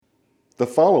The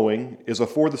following is a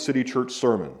For the City Church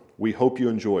sermon. We hope you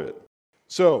enjoy it.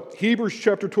 So, Hebrews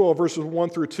chapter 12, verses 1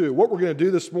 through 2. What we're going to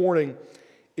do this morning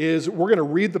is we're going to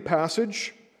read the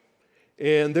passage,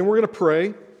 and then we're going to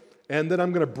pray, and then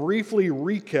I'm going to briefly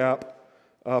recap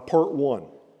part 1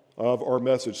 of our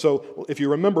message. So, if you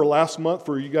remember last month,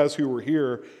 for you guys who were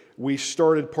here, we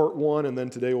started part 1, and then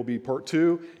today will be part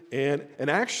 2. And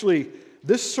actually,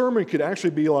 this sermon could actually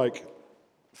be like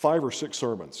 5 or 6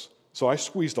 sermons. So I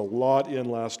squeezed a lot in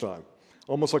last time,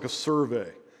 almost like a survey.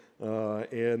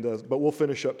 But we'll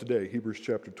finish up today, Hebrews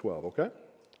chapter 12, okay?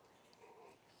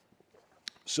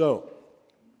 So,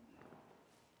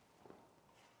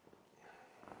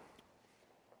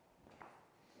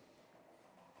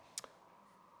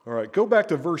 all right, go back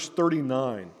to verse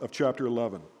 39 of chapter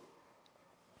 11.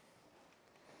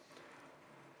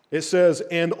 It says,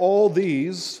 "And all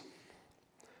these,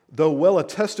 though well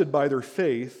attested by their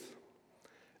faith,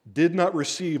 did not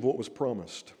receive what was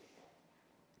promised,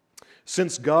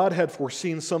 since God had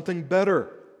foreseen something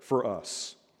better for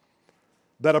us,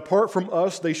 that apart from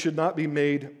us they should not be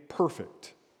made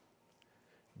perfect.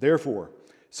 Therefore,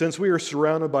 since we are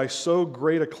surrounded by so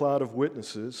great a cloud of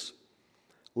witnesses,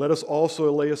 let us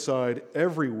also lay aside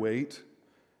every weight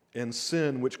and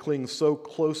sin which clings so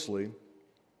closely,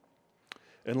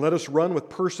 and let us run with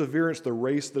perseverance the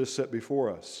race that is set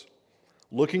before us,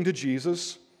 looking to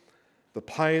Jesus, the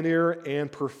pioneer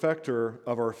and perfecter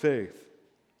of our faith,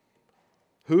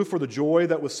 who for the joy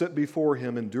that was set before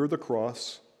him endured the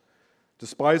cross,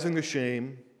 despising the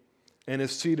shame, and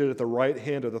is seated at the right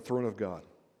hand of the throne of God."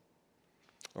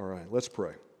 All right, let's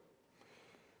pray.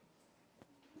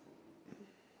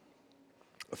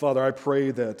 Father, I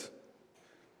pray that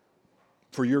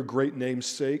for your great name's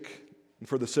sake and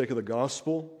for the sake of the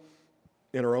gospel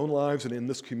in our own lives and in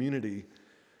this community,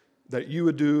 that you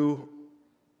would do,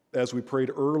 as we prayed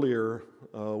earlier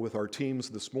with our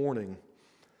teams this morning,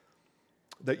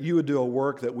 that you would do a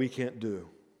work that we can't do.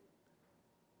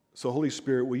 So, Holy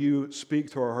Spirit, will you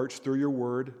speak to our hearts through your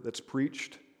word that's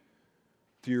preached,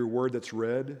 through your word that's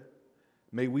read?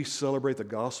 May we celebrate the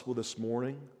gospel this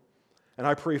morning. And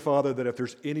I pray, Father, that if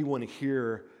there's anyone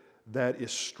here that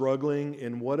is struggling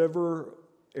in whatever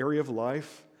area of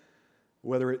life,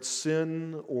 whether it's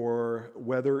sin or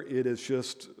whether it is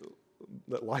just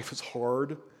that life is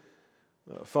hard,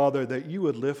 Father, that you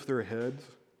would lift their heads,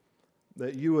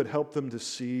 that you would help them to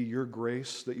see your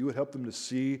grace, that you would help them to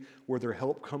see where their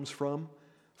help comes from.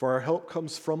 For our help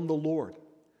comes from the Lord.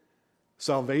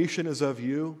 Salvation is of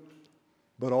you,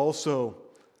 but also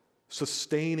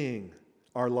sustaining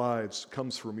our lives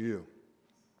comes from you.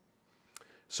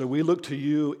 So we look to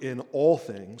you in all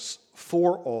things,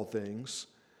 for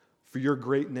your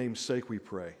great name's sake we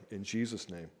pray. In Jesus'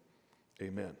 name,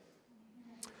 amen.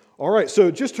 All right, so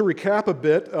just to recap a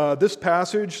bit, this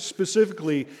passage,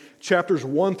 specifically chapters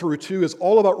 1 through 2, is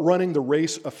all about running the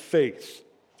race of faith.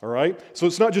 All right? So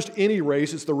it's not just any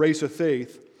race, it's the race of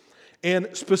faith. And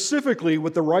specifically,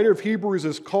 what the writer of Hebrews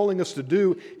is calling us to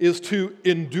do is to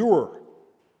endure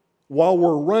while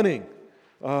we're running.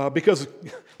 Because,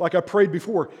 like I prayed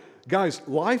before, guys,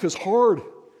 life is hard.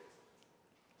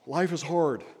 Life is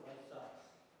hard.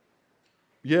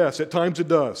 Yes, at times it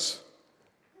does.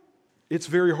 It's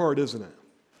very hard, isn't it?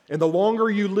 And the longer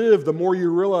you live, the more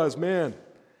you realize, man,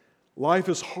 life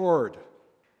is hard.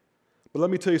 But let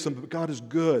me tell you something, God is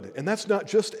good. And that's not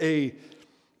just a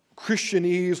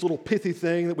Christianese little pithy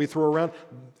thing that we throw around.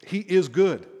 He is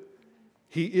good.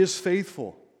 He is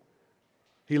faithful.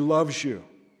 He loves you.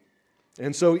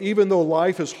 And so even though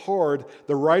life is hard,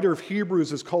 the writer of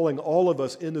Hebrews is calling all of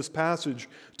us in this passage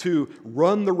to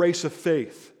run the race of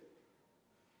faith,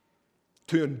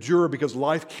 to endure, because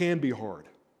life can be hard.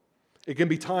 It can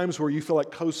be times where you feel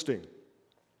like coasting.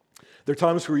 There are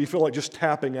times where you feel like just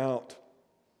tapping out.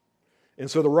 And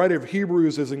so the writer of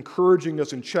Hebrews is encouraging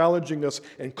us and challenging us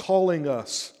and calling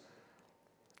us,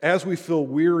 as we feel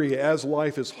weary, as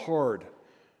life is hard,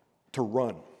 to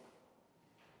run,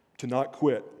 to not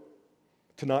quit,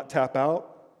 to not tap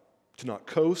out, to not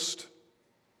coast,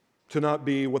 to not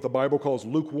be what the Bible calls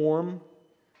lukewarm.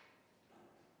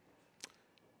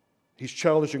 He's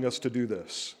challenging us to do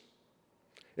this.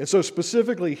 And so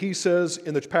specifically, he says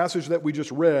in the passage that we just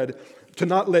read, to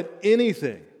not let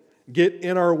anything get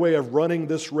in our way of running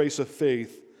this race of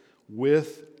faith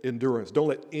with endurance. Don't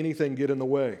let anything get in the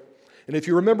way. And if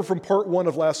you remember from part 1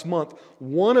 of last month,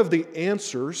 one of the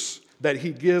answers that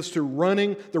he gives to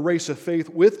running the race of faith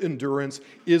with endurance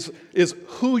is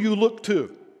who you look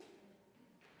to.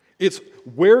 It's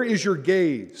where is your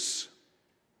gaze?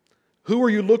 Who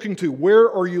are you looking to?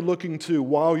 Where are you looking to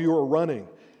while you are running?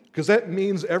 Because that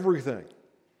means everything.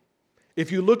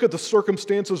 If you look at the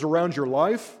circumstances around your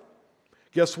life,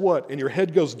 guess what? And your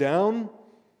head goes down,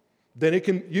 then you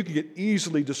can get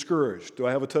easily discouraged. Do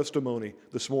I have a testimony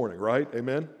this morning, right?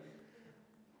 Amen?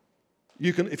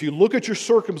 If you look at your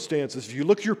circumstances, if you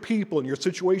look at your people and your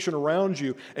situation around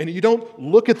you, and you don't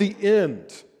look at the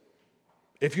end,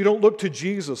 if you don't look to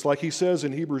Jesus, like he says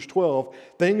in Hebrews 12,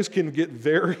 things can get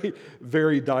very,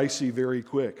 very dicey very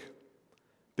quick.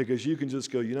 Because you can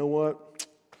just go, you know what?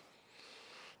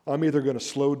 I'm either going to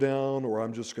slow down or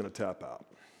I'm just going to tap out.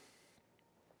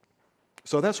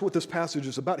 So that's what this passage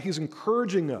is about. He's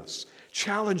encouraging us,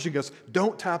 challenging us.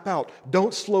 Don't tap out.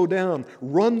 Don't slow down.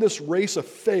 Run this race of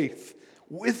faith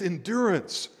with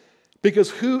endurance.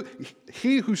 Because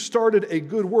he who started a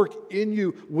good work in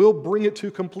you will bring it to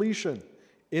completion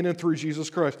in and through Jesus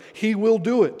Christ. He will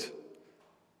do it.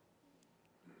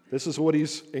 This is what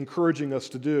he's encouraging us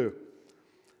to do.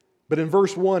 But in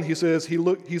verse 1, he says,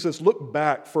 look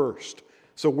back first.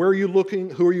 So where are you looking?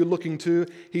 Who are you looking to?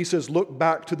 He says, look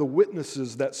back to the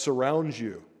witnesses that surround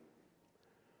you.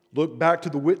 Look back to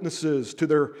the witnesses, to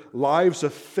their lives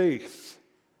of faith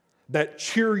that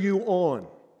cheer you on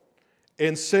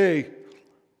and say,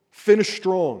 finish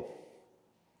strong.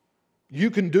 You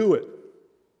can do it.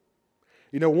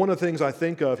 You know, one of the things I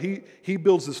think of, he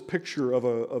builds this picture of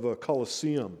a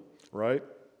Colosseum, right?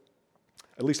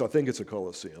 At least I think it's a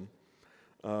Colosseum.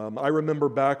 I remember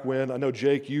back when, I know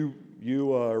Jake, you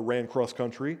ran cross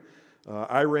country.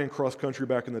 I ran cross country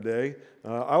back in the day.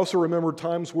 I also remember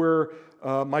times where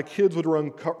my kids would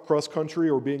run cross country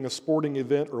or being a sporting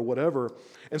event or whatever,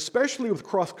 and especially with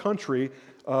cross country.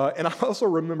 And I also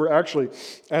remember actually,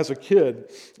 as a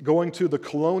kid, going to the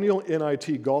Colonial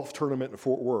NIT golf tournament in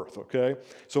Fort Worth, okay?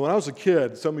 So when I was a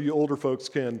kid, some of you older folks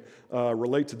can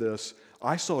relate to this,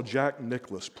 I saw Jack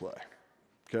Nicklaus play,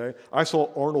 okay? I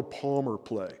saw Arnold Palmer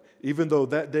play. Even though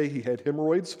that day he had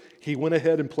hemorrhoids, he went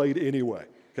ahead and played anyway,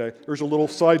 okay? There's a little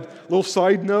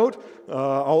side note. I'll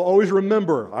always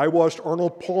remember, I watched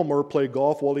Arnold Palmer play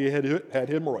golf while he had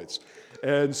hemorrhoids.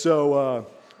 And so,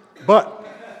 but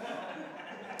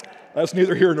that's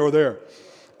neither here nor there.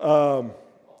 But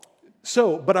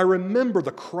I remember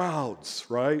the crowds,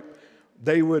 right?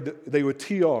 They would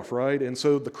tee off, right? And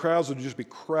so the crowds would just be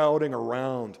crowding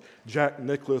around Jack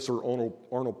Nicklaus or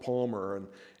Arnold Palmer.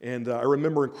 And I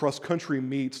remember in cross-country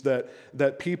meets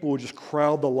that people would just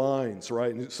crowd the lines,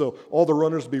 right? And so all the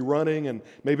runners would be running, and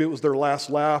maybe it was their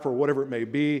last lap or whatever it may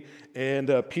be,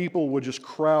 and people would just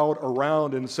crowd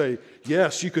around and say,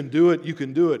 yes, you can do it, you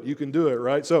can do it, you can do it,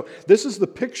 right? So this is the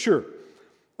picture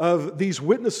of these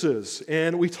witnesses,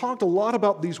 and we talked a lot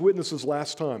about these witnesses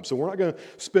last time, so we're not going to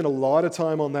spend a lot of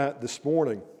time on that this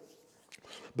morning.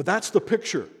 But that's the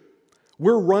picture.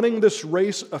 We're running this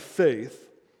race of faith,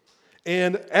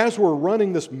 and as we're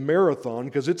running this marathon,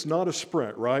 because it's not a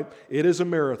sprint, right? It is a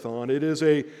marathon. It is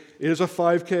a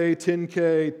 5K,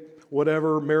 10K,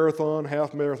 whatever, marathon,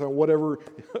 half marathon, whatever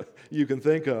you can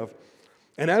think of.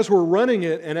 And as we're running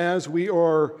it, and as we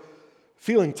are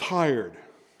feeling tired,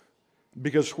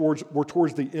 because we're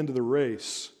towards the end of the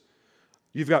race,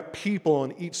 you've got people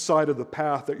on each side of the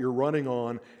path that you're running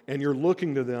on, and you're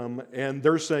looking to them, and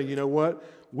they're saying, you know what?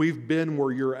 We've been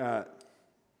where you're at.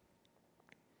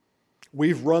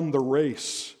 We've run the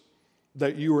race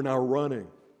that you are now running,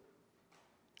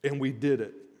 and we did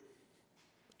it.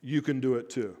 You can do it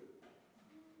too.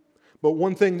 But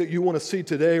one thing that you want to see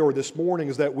today or this morning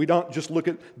is that we don't just look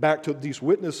back to these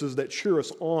witnesses that cheer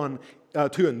us on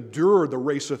to endure the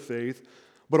race of faith,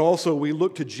 but also we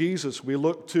look to Jesus. We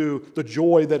look to the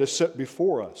joy that is set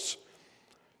before us.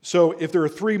 So if there are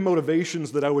three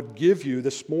motivations that I would give you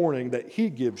this morning that he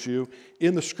gives you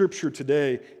in the scripture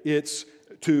today, it's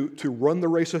to run the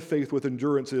race of faith with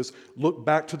endurance is look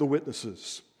back to the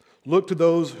witnesses. Look to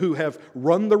those who have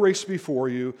run the race before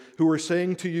you, who are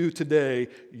saying to you today,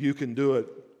 you can do it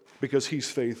because he's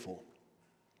faithful.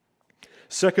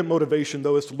 Second motivation,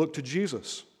 though, is to look to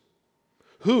Jesus,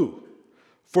 who,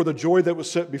 for the joy that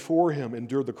was set before him,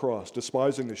 endured the cross,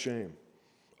 despising the shame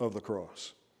of the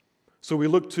cross. So we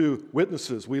look to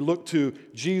witnesses, we look to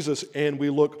Jesus, and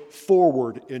we look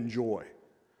forward in joy.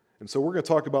 And so we're going to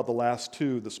talk about the last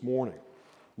two this morning.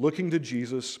 Looking to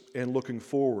Jesus and looking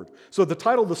forward. So the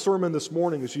title of the sermon this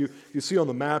morning, as you see on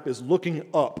the map, is Looking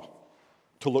Up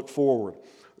to Look Forward.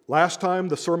 Last time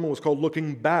the sermon was called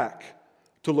Looking Back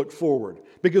to Look Forward.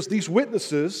 Because these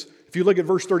witnesses, if you look at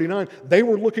verse 39, they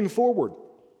were looking forward.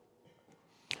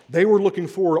 They were looking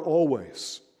forward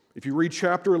always. If you read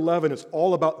chapter 11, it's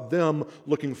all about them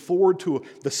looking forward to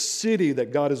the city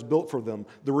that God has built for them,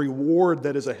 the reward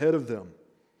that is ahead of them.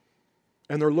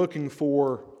 And they're looking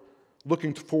for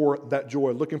looking for that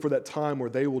joy, looking for that time where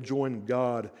they will join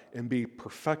God and be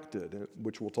perfected,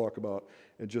 which we'll talk about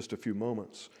in just a few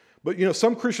moments. But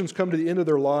some Christians come to the end of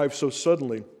their lives so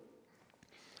suddenly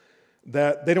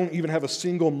that they don't even have a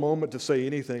single moment to say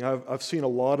anything. I've seen a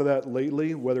lot of that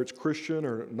lately, whether it's Christian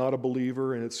or not a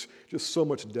believer, and it's just so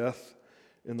much death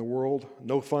in the world.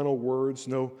 No final words,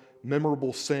 no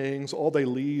memorable sayings. All they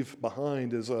leave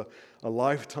behind is a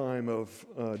lifetime of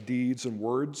deeds and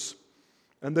words.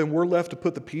 And then we're left to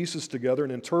put the pieces together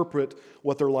and interpret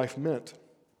what their life meant.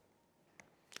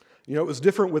 It was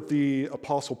different with the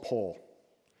Apostle Paul.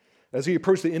 As he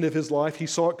approached the end of his life, he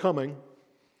saw it coming,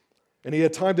 and he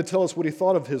had time to tell us what he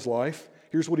thought of his life.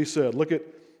 Here's what he said.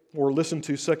 Listen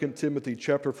to 2 Timothy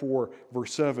chapter 4,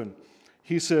 verse 7.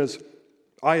 He says,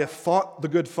 I have fought the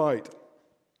good fight.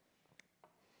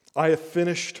 I have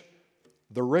finished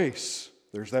the race.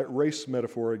 There's that race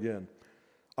metaphor again.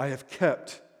 I have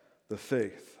kept the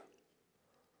faith.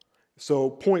 So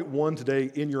point 1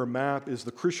 today in your map is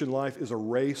the Christian life is a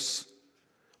race,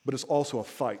 but it's also a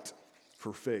fight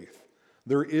for faith.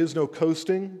 There is no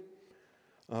coasting.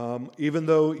 Even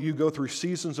though you go through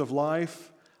seasons of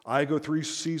life, I go through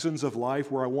seasons of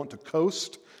life where I want to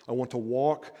coast, I want to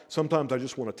walk. Sometimes I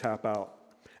just want to tap out.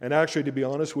 And actually, to be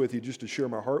honest with you, just to share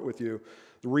my heart with you,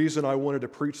 the reason I wanted to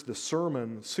preach this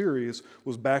sermon series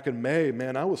was back in May.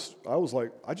 Man, I was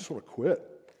like, I just want to quit.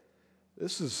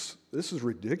 This is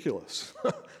ridiculous.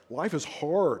 Life is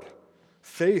hard.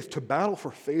 To battle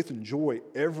for faith and joy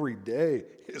every day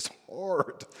is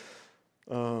hard.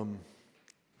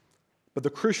 But the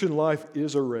Christian life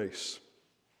is a race.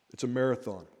 It's a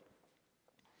marathon.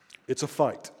 It's a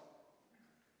fight.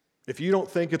 If you don't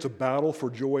think it's a battle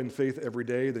for joy and faith every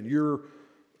day, then you're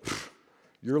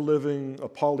living a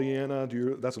Pollyanna,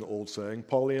 that's an old saying,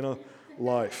 Pollyanna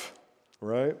life,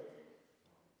 right?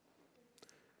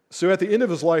 So at the end of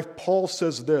his life, Paul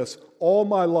says this, all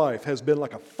my life has been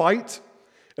like a fight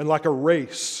and like a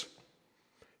race.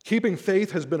 Keeping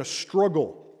faith has been a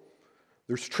struggle.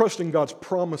 There's trusting God's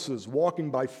promises,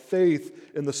 walking by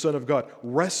faith in the Son of God,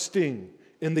 resting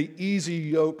in the easy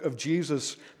yoke of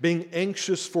Jesus, being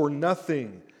anxious for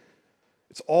nothing.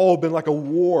 It's all been like a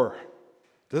war.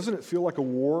 Doesn't it feel like a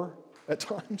war at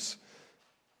times?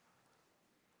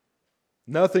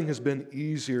 Nothing has been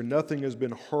easier. Nothing has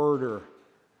been harder.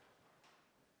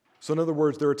 So in other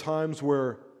words, there are times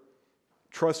where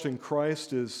trusting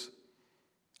Christ is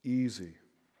easy.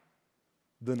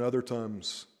 Then other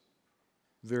times,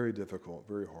 very difficult,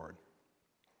 very hard.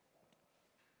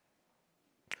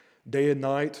 Day and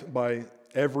night, by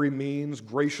every means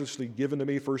graciously given to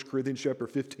me, 1 Corinthians chapter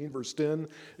 15, verse 10,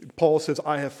 Paul says,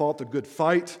 I have fought the good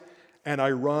fight, and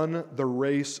I run the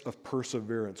race of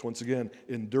perseverance. Once again,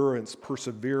 endurance,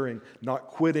 persevering, not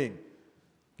quitting,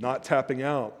 not tapping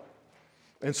out.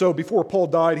 And so before Paul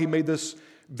died, he made this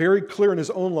very clear in his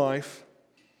own life.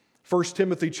 1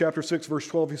 Timothy chapter 6, verse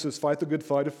 12, he says, fight the good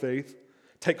fight of faith.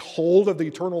 Take hold of the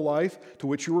eternal life to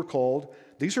which you were called.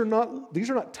 These are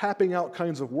not tapping out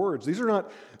kinds of words. These are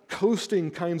not coasting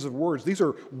kinds of words. These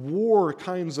are war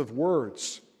kinds of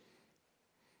words.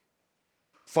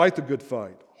 Fight the good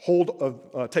fight.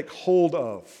 Take hold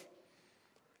of.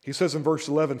 He says in verse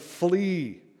 11,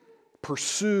 flee,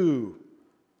 pursue,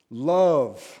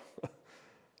 love.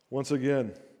 Once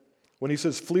again, when he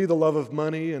says flee the love of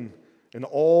money and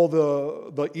all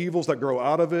the evils that grow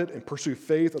out of it, and pursue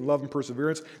faith and love and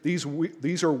perseverance,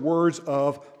 these are words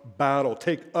of battle.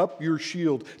 Take up your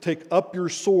shield. Take up your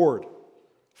sword.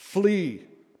 Flee,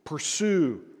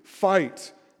 pursue,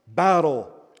 fight,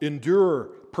 battle, endure,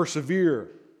 persevere.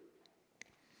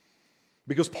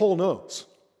 Because Paul knows.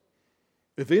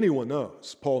 If anyone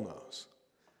knows, Paul knows.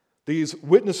 These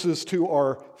witnesses to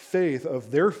our faith,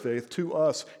 of their faith to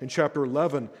us in chapter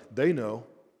 11, they know.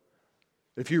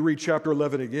 If you read chapter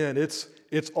 11 again, it's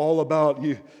all about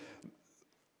you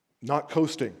not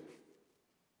coasting.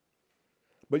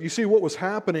 But you see, what was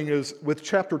happening is with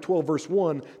chapter 12, verse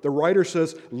 1, the writer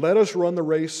says, let us run the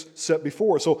race set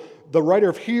before us. So the writer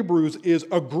of Hebrews is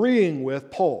agreeing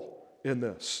with Paul in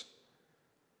this.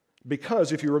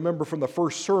 Because if you remember from the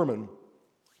first sermon,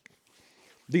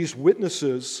 these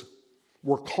witnesses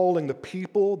were calling the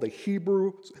people, the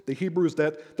Hebrews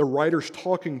that the writer's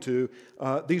talking to,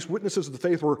 these witnesses of the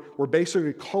faith were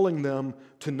basically calling them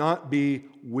to not be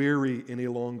weary any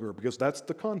longer, because that's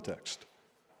the context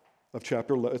of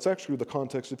chapter 11. It's actually the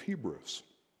context of Hebrews.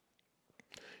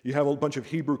 You have a bunch of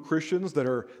Hebrew Christians that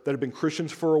have been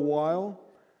Christians for a while.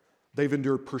 They've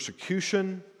endured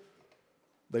persecution.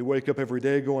 They wake up every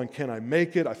day going, can I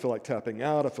make it? I feel like tapping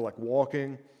out. I feel like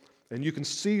walking. And you can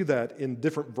see that in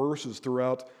different verses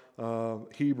throughout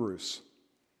Hebrews.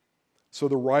 So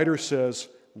the writer says,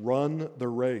 run the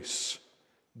race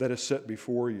that is set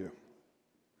before you.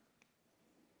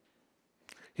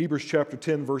 Hebrews chapter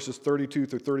 10, verses 32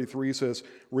 through 33 says,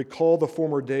 recall the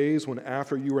former days when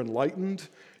after you were enlightened,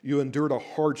 you endured a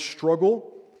hard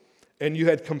struggle, and you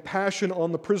had compassion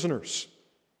on the prisoners.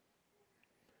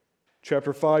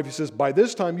 Chapter 5, he says, by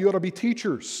this time you ought to be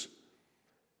teachers.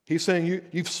 He's saying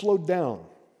you've slowed down.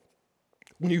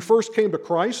 When you first came to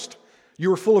Christ,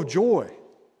 you were full of joy.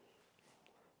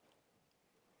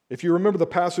 If you remember the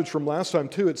passage from last time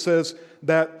too, it says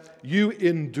that you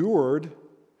endured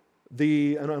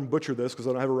and I'm going to butcher this because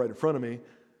I don't have it right in front of me,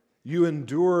 you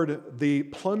endured the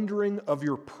plundering of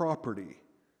your property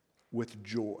with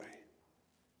joy.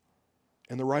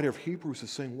 And the writer of Hebrews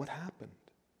is saying, what happened?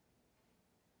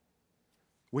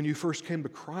 When you first came to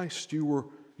Christ, you were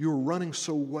running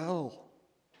so well.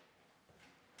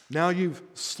 Now you've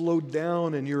slowed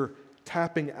down and you're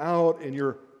tapping out and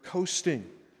you're coasting.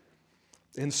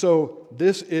 And so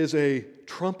this is a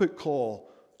trumpet call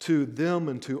to them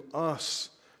and to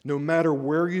us, no matter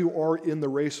where you are in the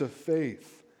race of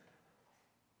faith,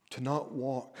 to not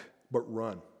walk but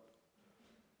run,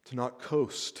 to not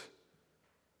coast,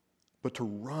 but to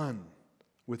run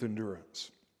with endurance.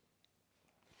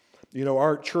 You know,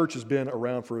 our church has been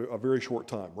around for a very short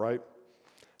time, right?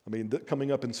 I mean,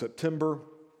 coming up in September,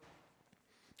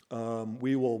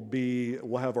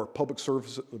 we'll have our public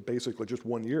service basically just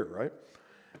 1 year, right?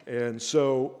 And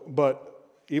so, but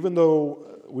even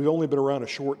though we've only been around a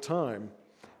short time,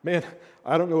 man,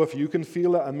 I don't know if you can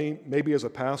feel it. I mean, maybe as a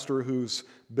pastor who's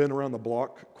been around the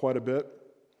block quite a bit,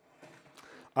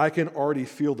 I can already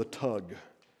feel the tug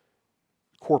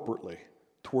corporately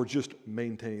towards just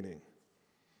maintaining.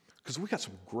 Because we got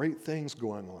some great things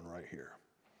going on right here.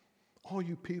 All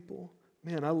you people,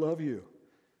 man, I love you.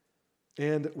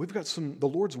 And we've got the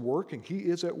Lord's working. He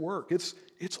is at work.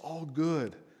 It's all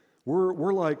good.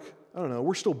 We're like, I don't know,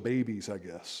 we're still babies, I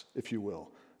guess, if you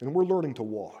will. And we're learning to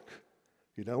walk.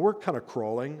 You know, we're kind of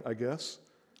crawling, I guess.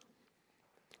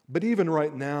 But even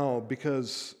right now,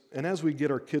 and as we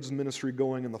get our kids ministry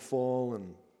going in the fall,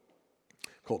 and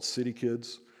called City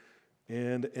Kids,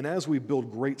 and as we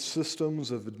build great systems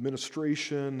of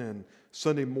administration and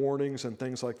Sunday mornings and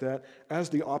things like that, as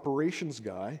the operations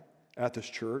guy at this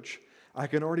church, I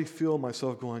can already feel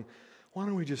myself going, why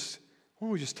don't we just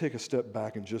take a step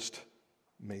back and just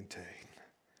maintain?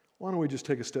 Why don't we just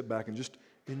take a step back and just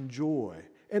enjoy?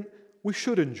 And we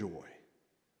should enjoy.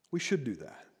 We should do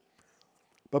that.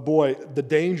 But boy, the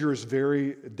danger is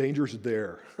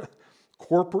there.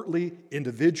 Corporately,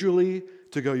 individually,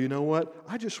 to go, you know what?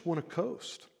 I just want to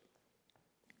coast.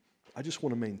 I just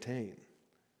want to maintain.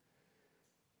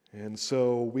 And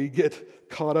so we get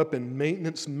caught up in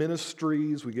maintenance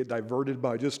ministries. We get diverted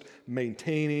by just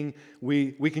maintaining.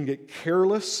 We can get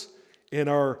careless in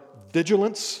our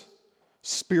vigilance,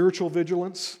 spiritual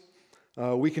vigilance.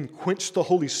 We can quench the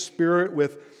Holy Spirit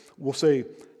with, we'll say,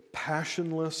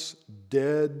 passionless,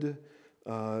 dead,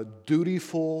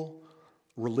 dutiful,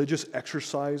 religious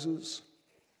exercises.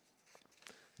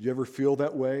 Do you ever feel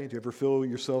that way? Do you ever feel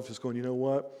yourself just going, you know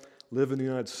what? Live in the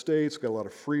United States, got a lot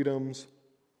of freedoms.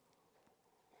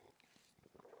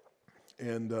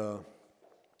 And,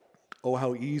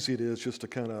 how easy it is just to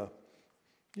kind of,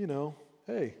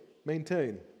 hey,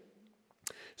 maintain.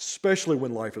 Especially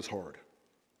when life is hard.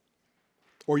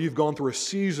 Or you've gone through a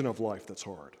season of life that's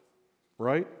hard,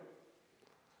 right?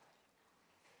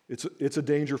 It's a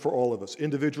danger for all of us,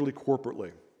 individually,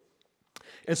 corporately.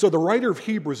 And so the writer of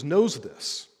Hebrews knows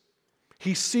this.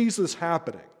 He sees this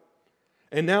happening.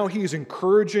 And now he's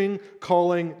encouraging,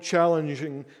 calling,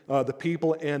 challenging the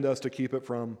people and us to keep it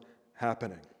from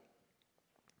happening.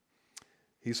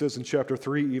 He says in chapter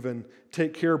 3 even,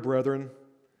 take care, brethren,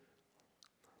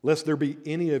 lest there be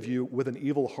any of you with an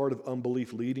evil heart of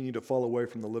unbelief leading you to fall away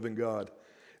from the living God.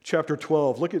 Chapter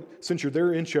 12, since you're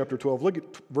there in chapter 12, look at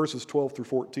verses 12 through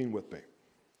 14 with me.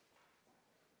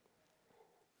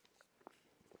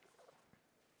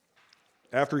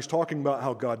 After he's talking about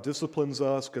how God disciplines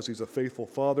us because he's a faithful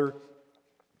father,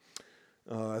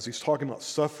 as he's talking about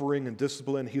suffering and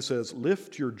discipline, he says,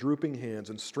 lift your drooping hands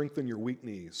and strengthen your weak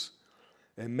knees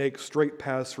and make straight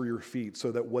paths for your feet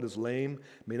so that what is lame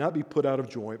may not be put out of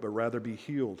joint, but rather be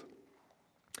healed.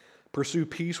 Pursue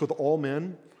peace with all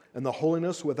men and the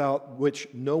holiness without which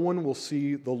no one will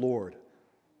see the Lord.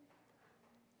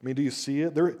 I mean, do you see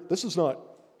it?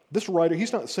 This writer,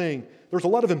 he's not saying, there's a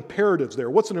lot of imperatives there.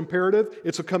 What's an imperative?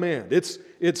 It's a command.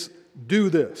 It's do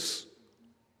this.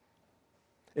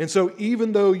 And so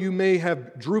even though you may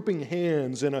have drooping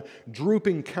hands and a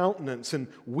drooping countenance and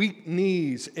weak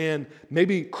knees and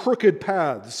maybe crooked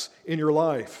paths in your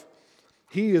life,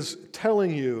 He is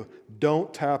telling you,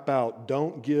 don't tap out,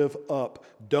 don't give up,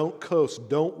 don't coast,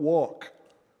 don't walk.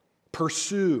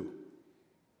 Pursue.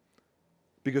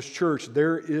 Because, church,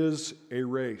 there is a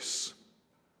race.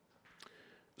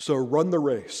 So run the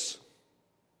race.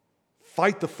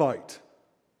 Fight the fight.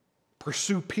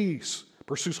 Pursue peace.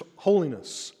 Pursue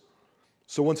holiness.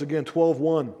 So once again,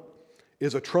 12:1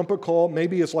 is a trumpet call.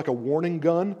 Maybe it's like a warning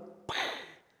gun.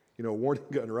 You know, a warning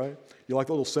gun, right? You like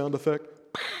the little sound effect?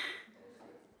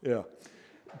 Yeah.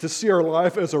 To see our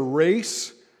life as a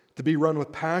race, to be run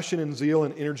with passion and zeal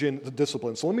and energy and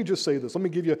discipline. So let me just say this. Let me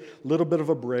give you a little bit of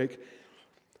a break.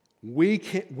 We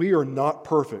are not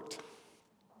perfect.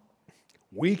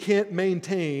 We can't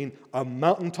maintain a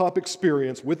mountaintop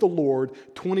experience with the Lord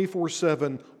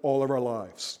 24/7 all of our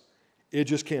lives. It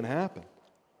just can't happen.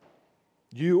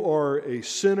 You are a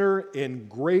sinner in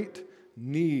great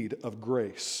need of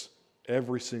grace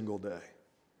every single day.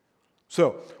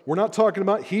 So, we're not talking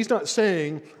about, he's not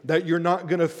saying that you're not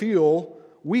going to feel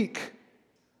weak.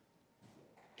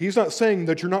 He's not saying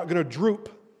that you're not going to droop.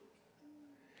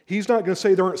 He's not going to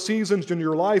say there aren't seasons in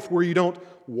your life where you don't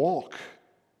walk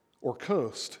or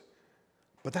coast.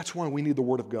 But that's why we need the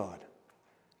Word of God.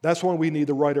 That's why we need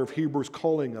the writer of Hebrews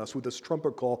calling us with this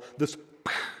trumpet call, this,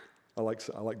 I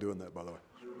like doing that, by the way.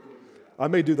 I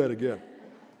may do that again.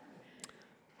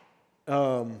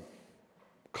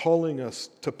 Calling us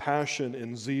to passion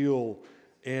and zeal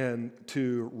and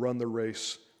to run the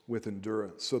race with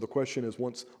endurance. So the question is,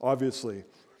 once, obviously,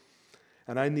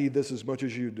 and I need this as much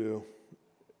as you do,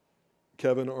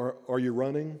 Kevin, are you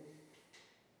running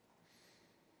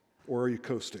or are you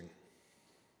coasting?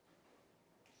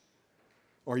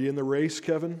 Are you in the race,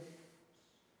 Kevin?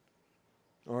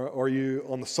 Are you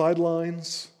on the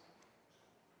sidelines?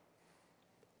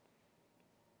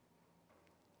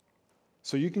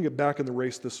 So you can get back in the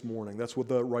race this morning. That's what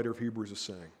the writer of Hebrews is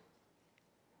saying.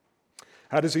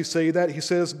 How does he say that? He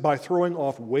says, by throwing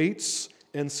off weights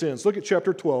and sins. Look at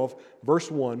chapter 12,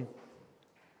 verse 1.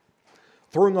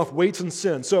 Throwing off weights and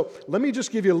sins. So let me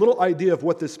just give you a little idea of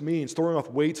what this means, throwing off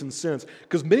weights and sins.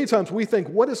 Because many times we think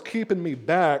what is keeping me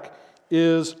back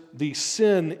is the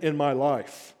sin in my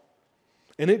life.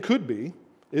 And it could be.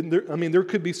 There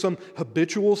could be some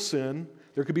habitual sin.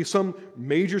 There could be some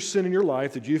major sin in your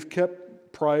life that you've kept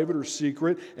private or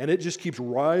secret, and it just keeps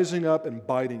rising up and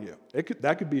biting you.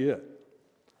 That could be it.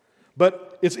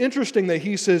 But it's interesting that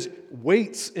he says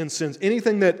weights and sins,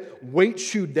 anything that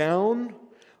weights you down.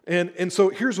 And so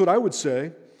here's what I would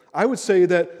say. I would say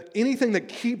that anything that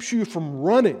keeps you from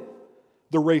running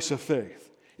the race of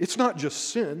faith, it's not just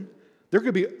sin. There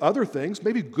could be other things,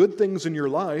 maybe good things in your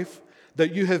life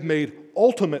that you have made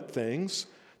ultimate things.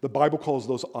 The Bible calls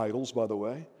those idols, by the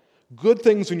way. Good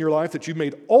things in your life that you've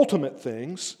made ultimate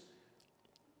things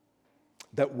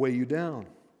that weigh you down,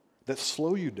 that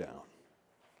slow you down.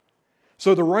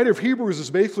 So the writer of Hebrews is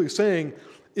basically saying,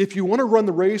 if you want to run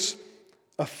the race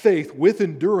of faith with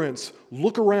endurance,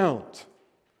 look around.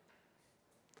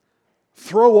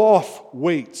 Throw off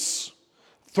weights.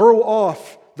 Throw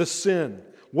off the sin.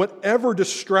 Whatever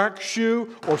distracts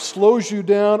you or slows you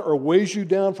down or weighs you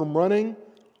down from running,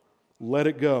 let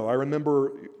it go. I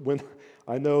remember when,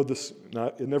 I know this,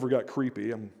 it never got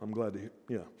creepy. I'm glad to hear,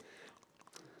 yeah.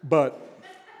 But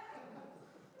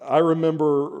I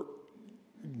remember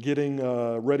getting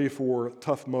ready for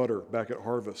Tough Mudder back at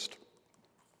Harvest.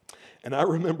 And I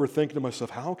remember thinking to myself,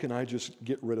 how can I just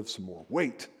get rid of some more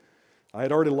weight? I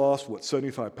had already lost,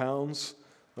 75 pounds?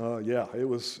 It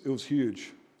was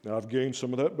huge. Now I've gained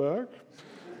some of that back.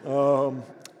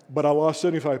 But I lost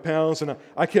 75 pounds, and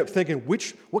I kept thinking,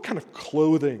 what kind of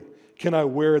clothing can I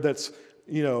wear that's,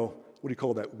 what do you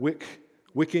call that,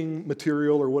 wicking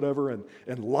material or whatever,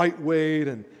 and lightweight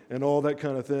and all that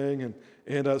kind of thing.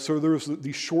 And so there was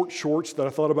these short shorts that I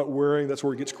thought about wearing. That's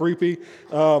where it gets creepy.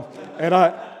 And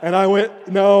I went,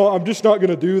 no, I'm just not going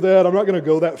to do that. I'm not going to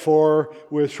go that far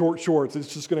with short shorts.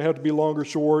 It's just going to have to be longer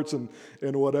shorts and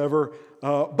whatever.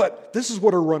 But this is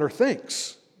what a runner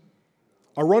thinks.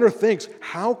 A runner thinks,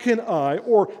 how can I,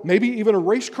 or maybe even a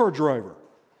race car driver.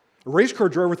 A race car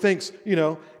driver thinks,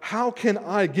 how can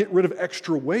I get rid of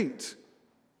extra weight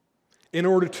in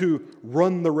order to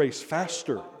run the race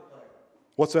faster?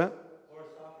 What's that?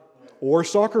 Or a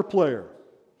soccer player.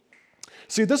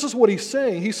 See, this is what he's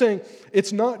saying. He's saying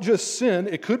it's not just sin,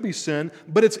 it could be sin,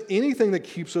 but it's anything that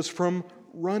keeps us from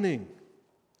running.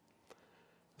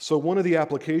 So one of the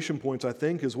application points, I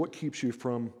think, is what keeps you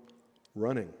from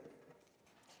running.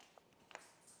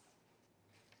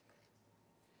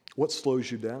 What slows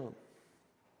you down?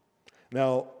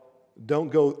 Now, don't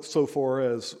go so far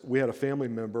as we had a family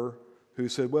member who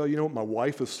said, well, my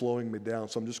wife is slowing me down,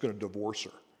 so I'm just going to divorce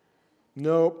her.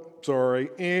 Nope, sorry.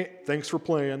 Thanks for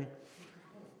playing.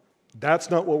 That's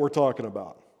not what we're talking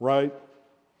about, right?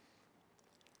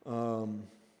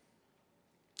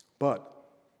 But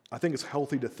I think it's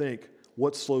healthy to think,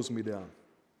 what slows me down?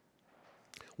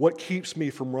 What keeps me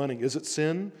from running? Is it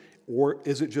sin, or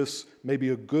is it just maybe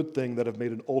a good thing that I've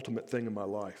made an ultimate thing in my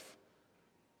life,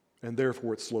 and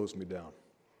therefore it slows me down?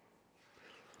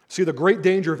 See, the great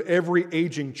danger of every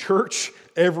aging church,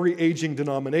 every aging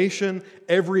denomination,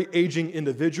 every aging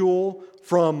individual,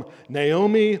 from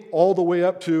Naomi all the way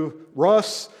up to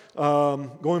Russ,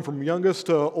 going from youngest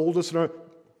to oldest,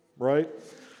 right?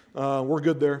 We're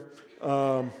good there.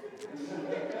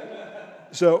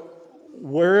 So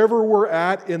wherever we're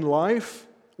at in life,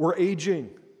 we're aging.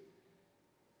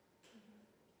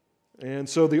 And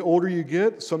so the older you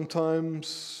get,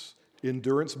 sometimes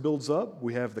endurance builds up.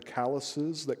 We have the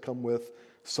calluses that come with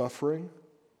suffering.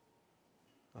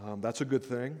 That's a good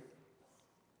thing.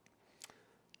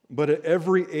 But at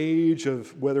every age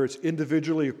of whether it's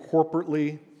individually or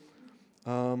corporately,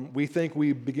 we think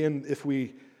we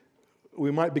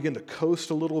might begin to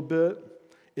coast a little bit.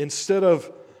 Instead of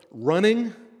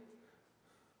running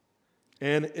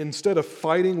and instead of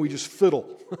fighting, we just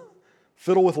fiddle.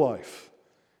 Fiddle with life.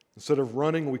 Instead of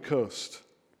running, we coast.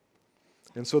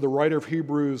 And so the writer of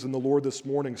Hebrews and the Lord this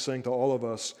morning saying to all of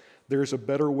us, there's a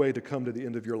better way to come to the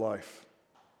end of your life.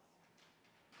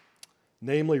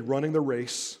 Namely, running the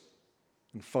race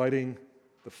and fighting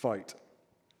the fight.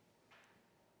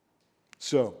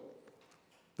 So,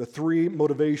 the three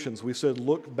motivations, we said,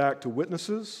 look back to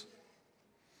witnesses.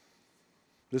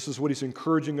 This is what he's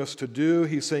encouraging us to do.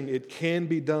 He's saying it can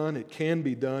be done,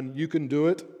 you can do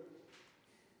it.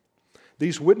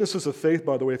 These witnesses of faith,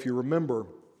 by the way, if you remember,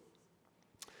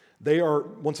 they are,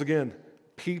 once again,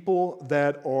 people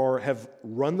that have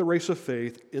run the race of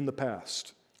faith in the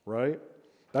past, right?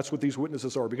 That's what these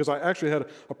witnesses are. Because I actually had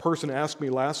a person ask me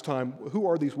last time, who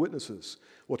are these witnesses?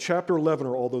 Well, chapter 11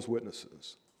 are all those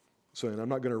witnesses. So, and I'm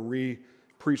not going to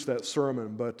re-preach that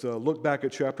sermon, but look back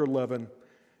at chapter 11,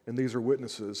 and these are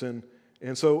witnesses. And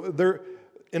so they're,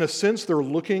 in a sense, they're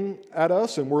looking at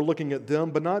us, and we're looking at them,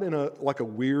 but not in a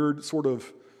weird sort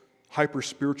of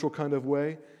hyper-spiritual kind of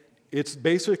way. It's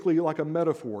basically like a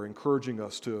metaphor encouraging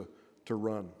us to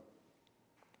run.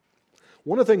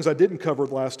 One of the things I didn't cover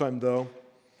last time, though,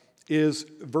 is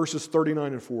verses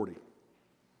 39 and 40.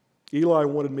 Eli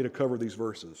wanted me to cover these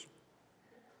verses.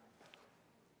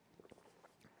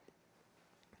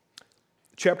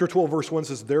 Chapter 12, verse 1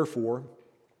 says, therefore,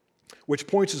 which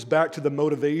points us back to the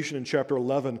motivation in chapter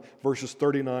 11, verses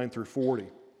 39 through 40.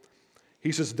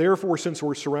 He says, therefore, since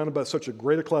we're surrounded by such a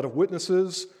great a cloud of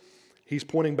witnesses, he's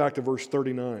pointing back to verse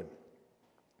 39.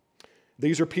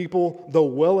 These are people, though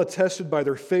well attested by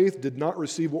their faith, did not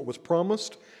receive what was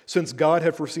promised, since God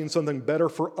had foreseen something better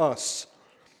for us.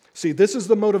 See, this is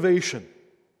the motivation.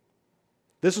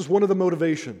 This is one of the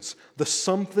motivations, the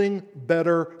something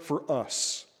better for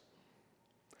us.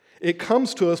 It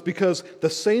comes to us because the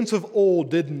saints of old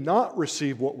did not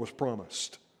receive what was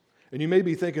promised. And you may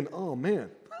be thinking, oh man.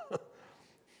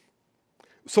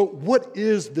 So what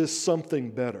is this something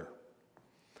better?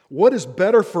 What is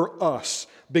better for us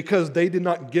because they did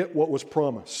not get what was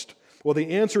promised? Well,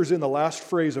 the answer is in the last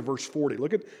phrase of verse 40.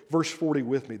 Look at verse 40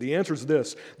 with me. The answer is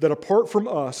this, that apart from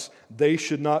us, they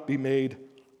should not be made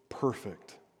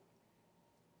perfect.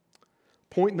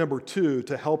 Point number 2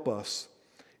 to help us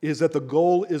is that the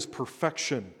goal is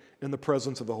perfection in the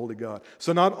presence of the Holy God.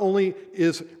 So not only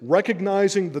is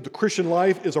recognizing that the Christian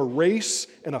life is a race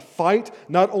and a fight,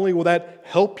 not only will that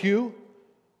help you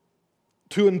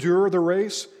to endure the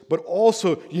race, but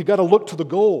also you got to look to the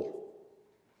goal.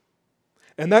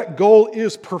 And that goal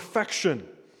is perfection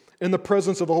in the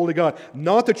presence of the Holy God.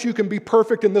 Not that you can be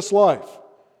perfect in this life.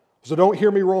 So don't hear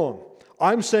me wrong.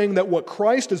 I'm saying that what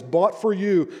Christ has bought for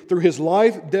you through His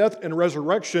life, death, and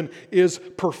resurrection is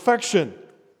perfection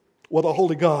with a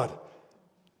holy God.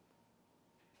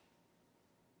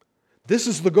 This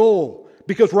is the goal.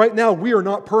 Because right now we are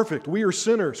not perfect. We are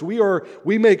sinners.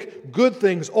 We make good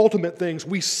things, ultimate things.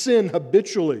 We sin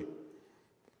habitually.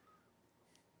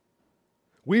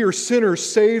 We are sinners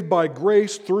saved by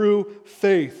grace through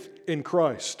faith in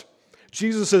Christ.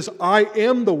 Jesus says, I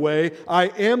am the way, I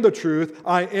am the truth,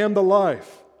 I am the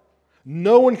life.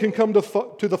 No one can come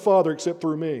to the Father except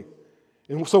through me.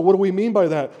 And so what do we mean by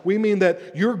that? We mean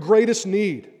that your greatest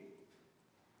need,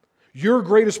 your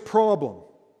greatest problem,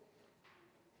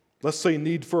 let's say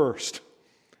need first,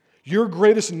 your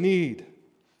greatest need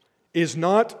is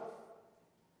not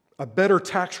a better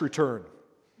tax return.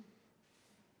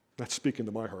 That's speaking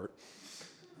to my heart.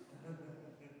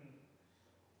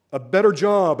 a better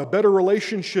job, a better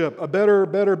relationship, a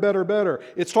better.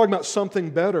 It's talking about something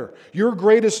better. Your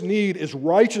greatest need is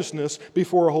righteousness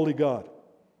before a holy God.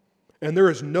 And there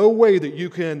is no way that you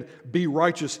can be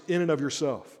righteous in and of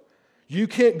yourself. You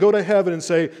can't go to heaven and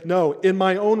say, no, in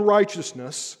my own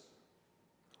righteousness,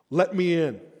 let me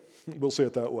in. We'll say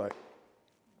it that way.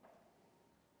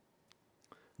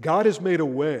 God has made a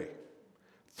way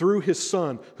through His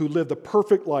Son who lived a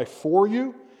perfect life for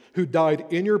you, who died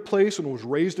in your place and was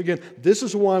raised again. This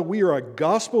is why we are a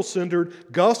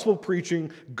gospel-centered,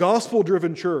 gospel-preaching,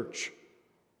 gospel-driven church.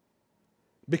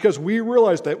 Because we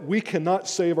realize that we cannot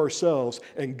save ourselves,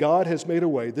 and God has made a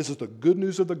way. This is the good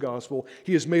news of the gospel.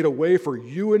 He has made a way for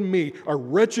you and me, a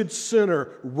wretched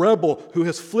sinner, rebel, who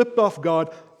has flipped off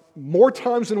God more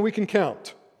times than we can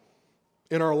count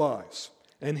in our lives.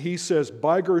 And He says,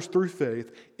 by grace through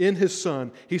faith in His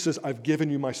Son, He says, I've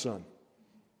given you my Son.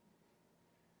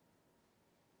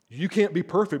 You can't be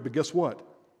perfect, but guess what?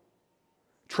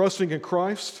 Trusting in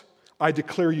Christ, I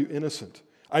declare you innocent.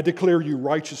 I declare you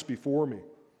righteous before me.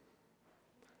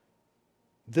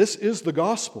 This is the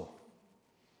gospel.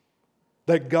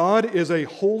 That God is a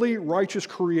holy, righteous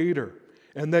creator,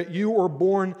 and that you are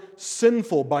born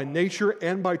sinful by nature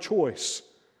and by choice.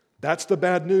 That's the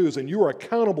bad news, and you are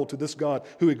accountable to this God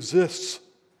who exists.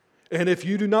 And if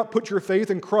you do not put your faith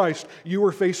in Christ, you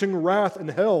are facing wrath and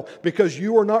hell because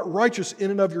you are not righteous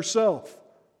in and of yourself.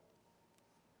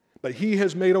 But He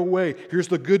has made a way. Here's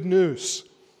the good news.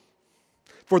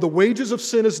 For the wages of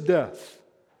sin is death,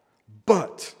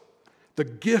 but the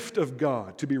gift of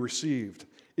God to be received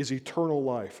is eternal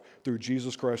life through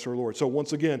Jesus Christ our Lord. So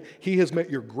once again, He has met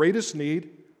your greatest need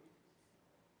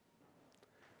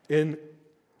in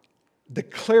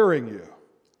declaring you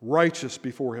righteous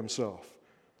before Himself.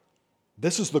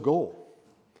 This is the goal.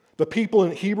 The people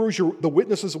in Hebrews, the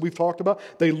witnesses that we've talked about,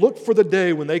 they look for the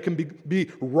day when they can be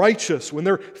righteous, when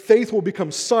their faith will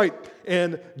become sight,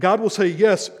 and God will say,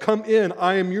 yes, come in,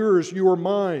 I am yours, you are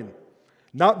mine.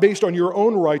 Not based on your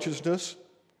own righteousness,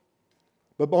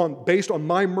 but based on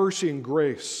my mercy and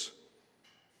grace.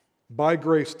 By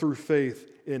grace through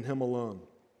faith in Him alone,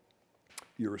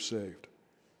 you are saved.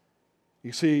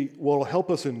 You see, what will help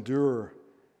us endure,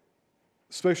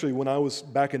 especially when I was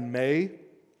back in May,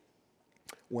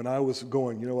 when I was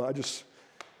going, I just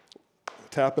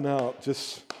tapping out, I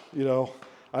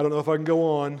don't know if I can go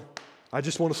on. I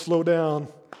just want to slow down.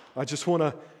 I just want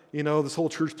to, this whole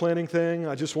church planning thing,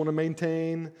 I just want to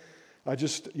maintain.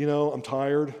 I'm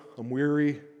tired. I'm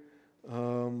weary.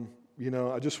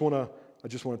 I just want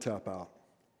to tap out.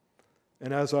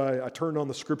 And as I turned on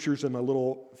the scriptures in my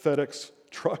little FedEx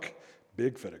truck,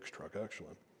 big FedEx truck actually,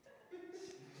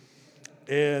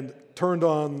 and turned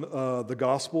on the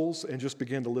Gospels and just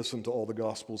began to listen to all the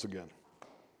Gospels again.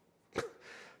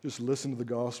 Just listen to the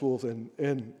Gospels, and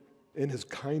in His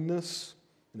kindness,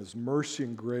 in His mercy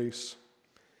and grace,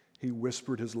 He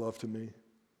whispered His love to me.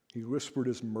 He whispered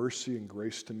His mercy and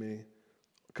grace to me,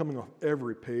 coming off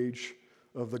every page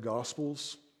of the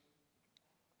Gospels.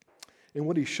 And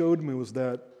what He showed me was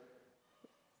that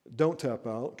don't tap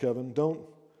out, Kevin.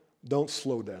 Don't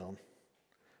slow down.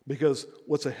 Because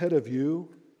what's ahead of you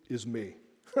is me.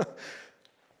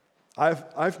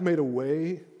 I've made a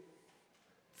way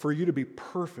for you to be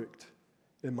perfect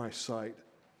in my sight.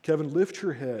 Kevin, lift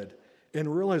your head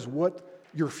and realize what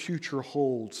your future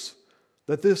holds.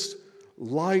 That this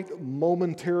light,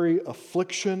 momentary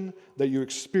affliction that you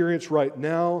experience right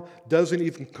now doesn't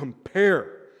even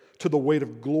compare to the weight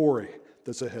of glory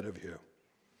that's ahead of you.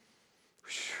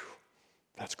 Whew,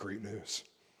 that's great news.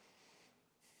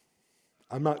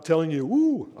 I'm not telling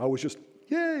you, I was just,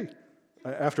 yay,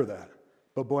 after that.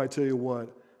 But boy, I tell you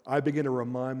what, I begin to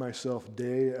remind myself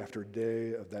day after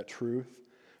day of that truth,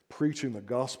 preaching the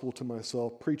gospel to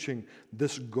myself, preaching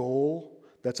this goal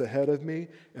that's ahead of me,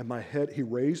 and my head, He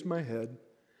raised my head,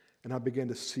 and I began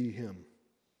to see Him.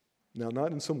 Now,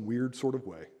 not in some weird sort of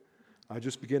way. I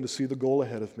just began to see the goal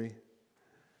ahead of me,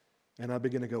 and I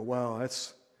began to go, wow,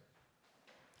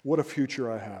 what a future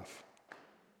I have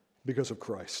because of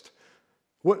Christ.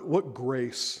 What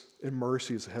grace and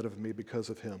mercy is ahead of me because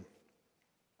of Him.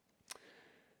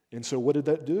 And so what did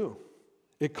that do?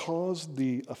 It caused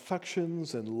the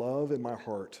affections and love in my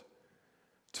heart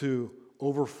to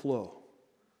overflow.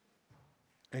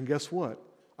 And guess what?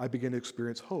 I began to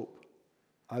experience hope.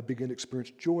 I began to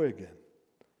experience joy again.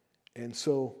 And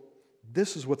so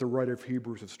this is what the writer of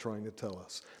Hebrews is trying to tell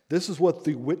us. This is what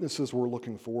the witnesses were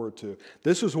looking forward to.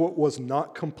 This is what was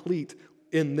not complete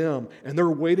in them, and they're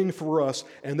waiting for us,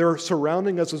 and they're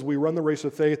surrounding us as we run the race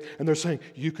of faith, and they're saying,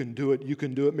 you can do it, you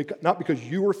can do it. Not because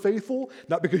you are faithful,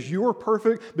 not because you are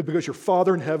perfect, but because your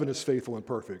Father in heaven is faithful and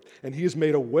perfect, and He has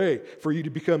made a way for you to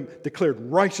become declared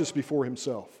righteous before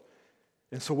Himself.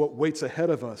 And so what waits ahead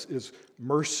of us is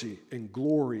mercy and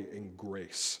glory and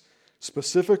grace.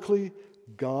 Specifically,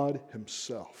 God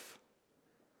Himself.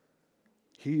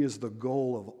 He is the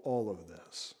goal of all of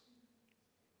this.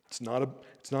 It's not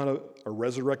a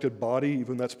resurrected body,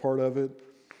 even that's part of it.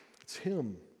 It's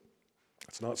Him.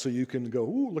 It's not so you can go,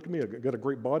 ooh, look at me, I got a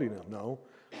great body now. No.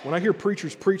 When I hear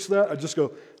preachers preach that, I just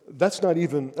go, that's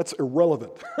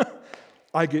irrelevant.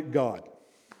 I get God.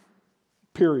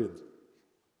 Period.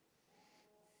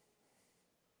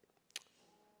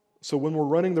 So when we're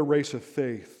running the race of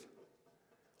faith,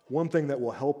 one thing that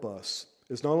will help us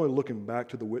is not only looking back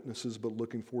to the witnesses, but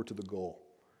looking forward to the goal.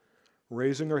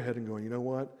 Raising our head and going, you know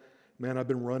what? Man, I've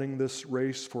been running this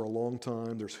race for a long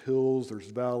time. There's hills, there's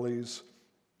valleys.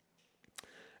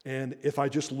 And if I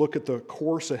just look at the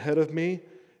course ahead of me,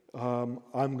 I'm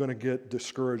going to get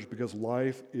discouraged because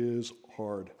life is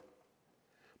hard.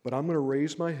 But I'm going to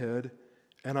raise my head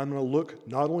and I'm going to look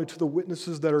not only to the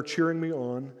witnesses that are cheering me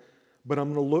on, but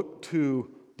I'm going to look to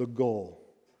the goal.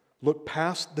 Look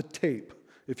past the tape,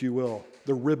 if you will,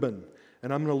 the ribbon.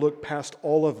 And I'm going to look past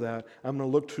all of that. I'm going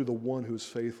to look to the one who is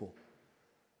faithful,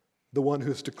 the one who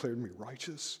has declared me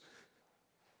righteous,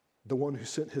 the one who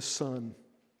sent His Son,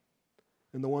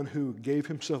 and the one who gave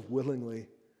Himself willingly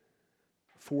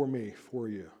for me, for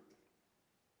you.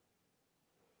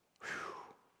 Whew.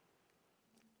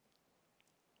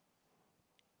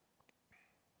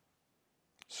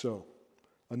 So,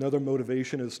 another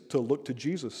motivation is to look to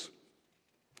Jesus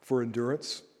for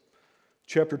endurance.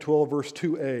 Chapter 12, verse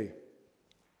 2a.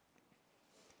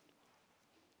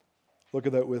 Look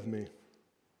at that with me.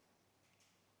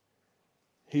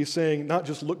 He's saying, not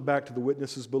just look back to the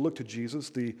witnesses, but look to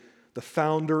Jesus, the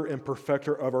founder and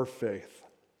perfecter of our faith.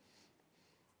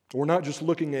 We're not just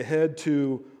looking ahead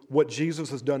to what Jesus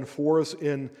has done for us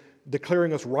in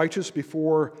declaring us righteous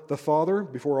before the Father,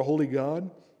 before a holy God,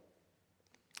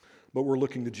 but we're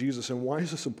looking to Jesus. And why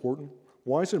is this important?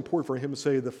 Why is it important for Him to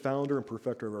say the founder and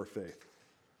perfecter of our faith?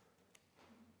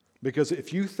 Because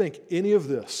if you think any of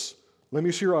this, let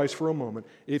me see your eyes for a moment.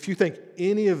 If you think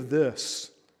any of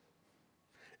this,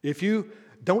 if you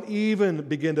don't even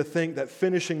begin to think that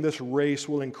finishing this race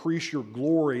will increase your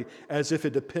glory as if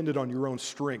it depended on your own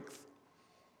strength.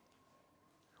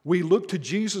 We look to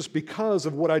Jesus because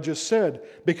of what I just said,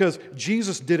 because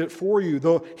Jesus did it for you,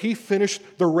 though He finished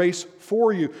the race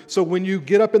for you. So when you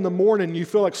get up in the morning and you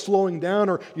feel like slowing down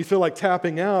or you feel like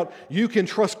tapping out, you can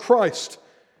trust Christ.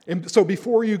 And so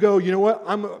before you go, you know what,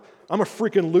 I'm a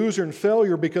freaking loser and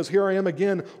failure because here I am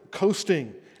again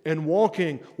coasting and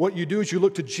walking. What you do is you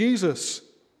look to Jesus,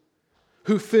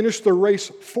 who finished the race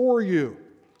for you.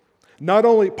 Not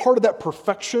only part of that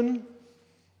perfection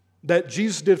that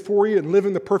Jesus did for you and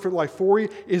living the perfect life for you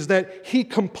is that He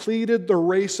completed the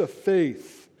race of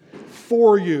faith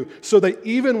for you, so that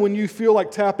even when you feel like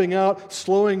tapping out,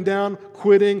 slowing down,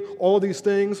 quitting, all of these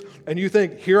things, and you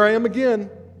think, here I am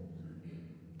again.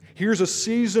 Here's a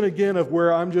season again of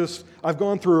where I've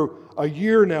gone through a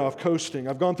year now of coasting.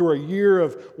 I've gone through a year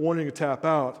of wanting to tap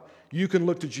out. You can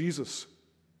look to Jesus,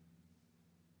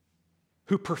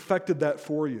 who perfected that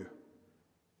for you.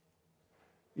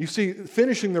 You see,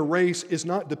 finishing the race is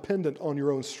not dependent on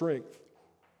your own strength.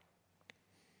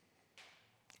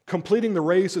 Completing the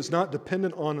race is not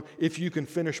dependent on if you can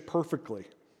finish perfectly.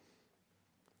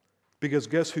 Because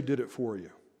guess who did it for you?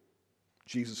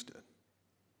 Jesus did.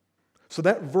 So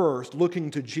that verse,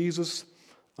 looking to Jesus,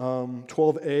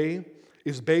 12a,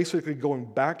 is basically going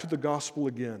back to the gospel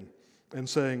again and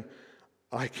saying,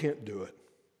 I can't do it,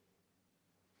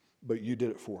 but you did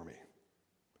it for me.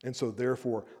 And so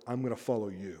therefore, I'm going to follow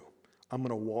you. I'm going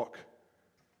to walk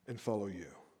and follow you.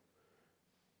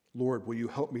 Lord, will you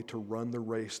help me to run the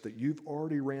race that you've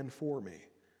already ran for me,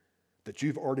 that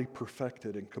you've already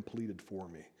perfected and completed for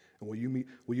me? And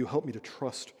will you help me to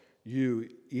trust you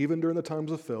even during the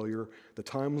times of failure, the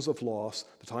times of loss,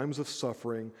 the times of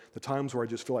suffering, the times where I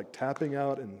just feel like tapping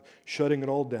out and shutting it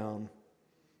all down?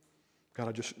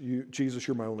 God, Jesus,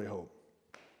 you're my only hope.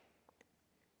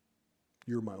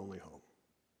 You're my only hope.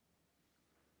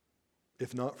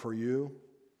 If not for you,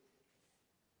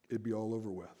 it'd be all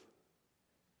over with.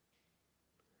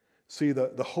 See,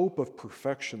 the hope of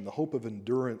perfection, the hope of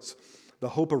endurance, the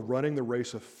hope of running the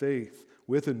race of faith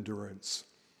with endurance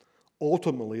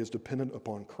ultimately is dependent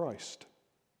upon Christ.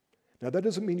 Now, that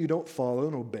doesn't mean you don't follow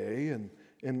and obey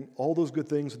and all those good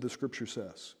things that the Scripture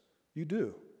says. You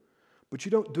do. But you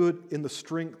don't do it in the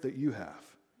strength that you have.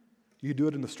 You do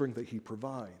it in the strength that He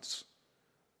provides.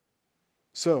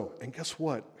 So, and guess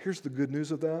what? Here's the good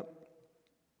news of that.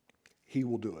 He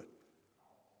will do it.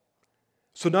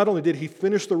 So not only did He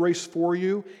finish the race for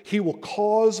you, He will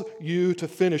cause you to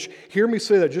finish. Hear me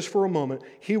say that just for a moment.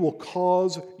 He will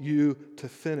cause you to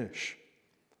finish.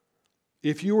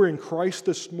 If you are in Christ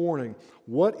this morning,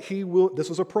 what He will, this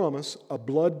is a promise, a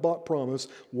blood-bought promise,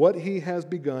 what He has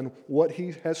begun, what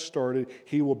He has started,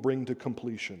 He will bring to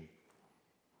completion.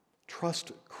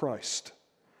 Trust Christ,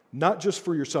 not just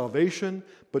for your salvation,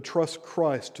 but trust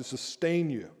Christ to sustain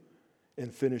you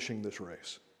in finishing this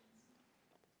race.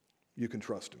 You can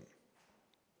trust Him.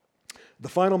 The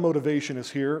final motivation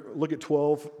is here. Look at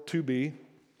 12:2b.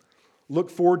 Look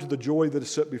forward to the joy that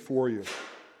is set before you.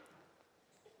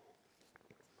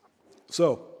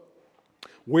 So,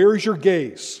 where is your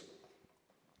gaze?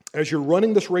 As you're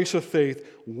running this race of faith,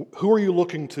 who are you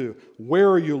looking to? Where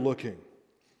are you looking?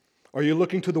 Are you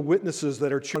looking to the witnesses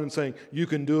that are cheering and saying, you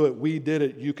can do it, we did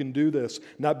it, you can do this?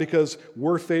 Not because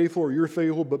we're faithful or you're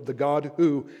faithful, but the God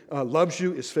who loves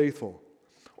you is faithful.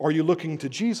 Are you looking to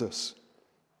Jesus,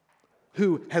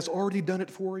 who has already done it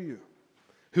for you,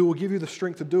 who will give you the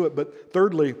strength to do it? But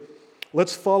thirdly,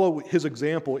 let's follow His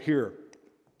example here.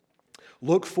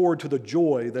 Look forward to the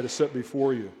joy that is set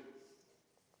before you.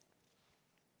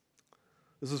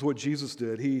 This is what Jesus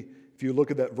did. If you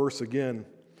look at that verse again,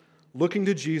 looking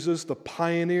to Jesus, the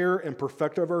pioneer and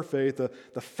perfecter of our faith,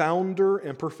 the founder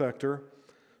and perfecter,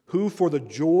 who for the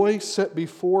joy set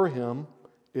before Him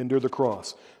endured the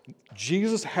cross.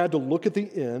 Jesus had to look at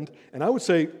the end, and I would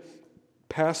say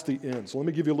past the end. So let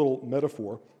me give you a little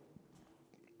metaphor.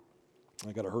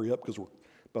 I got to hurry up because we're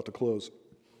about to close.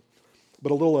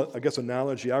 But a little, I guess,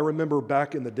 analogy. I remember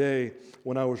back in the day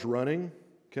when I was running,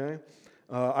 okay,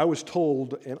 I was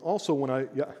told, and also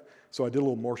so I did a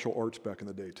little martial arts back in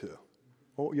the day too.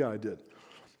 Oh, yeah, I did.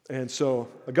 And so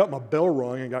I got my bell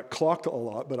rung and got clocked a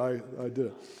lot, but I did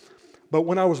it. But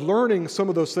when I was learning some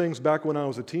of those things back when I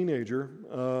was a teenager,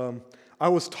 I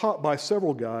was taught by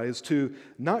several guys to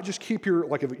not just keep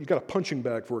like if you got a punching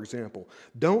bag, for example,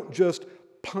 don't just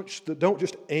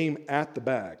aim at the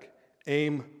bag.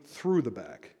 Aim through the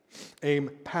bag.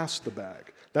 Aim past the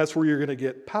bag. That's where you're going to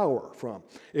get power from.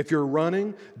 If you're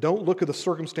running, don't look at the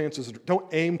circumstances. Don't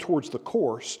aim towards the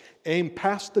course. Aim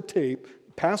past the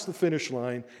tape, past the finish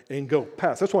line, and go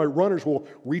past. That's why runners will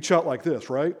reach out like this,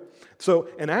 right? So,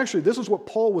 and actually, this is what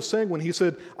Paul was saying when he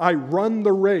said, I run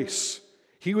the race.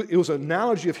 It was an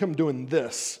analogy of him doing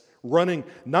this, running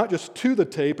not just to the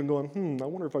tape and going, I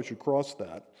wonder if I should cross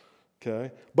that,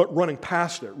 okay? But running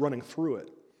past it, running through it.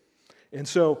 And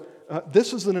so,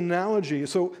 this is an analogy.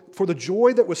 So, for the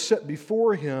joy that was set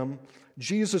before Him,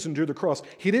 Jesus endured the cross.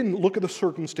 He didn't look at the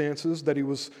circumstances that He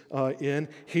was in.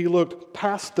 He looked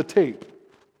past the tape.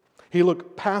 He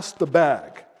looked past the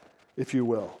bag, if you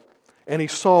will. And He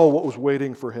saw what was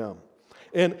waiting for Him.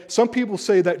 And some people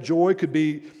say that joy could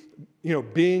be,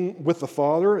 being with the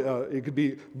Father. It could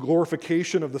be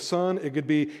glorification of the Son. It could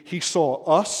be He saw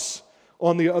us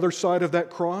on the other side of that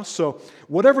cross. So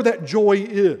whatever that joy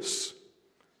is,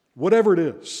 whatever it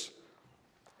is,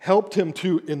 helped Him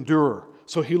to endure.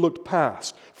 So He looked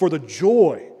past. For the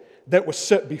joy that was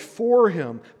set before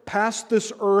Him, past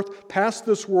this earth, past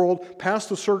this world, past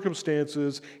the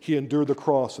circumstances, He endured the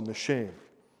cross and the shame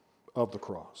of the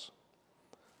cross.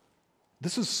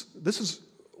 This is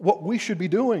what we should be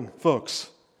doing, folks.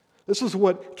 This is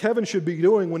what Kevin should be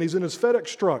doing when he's in his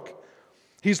FedEx truck.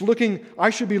 I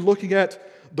should be looking at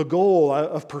the goal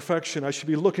of perfection. I should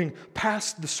be looking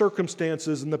past the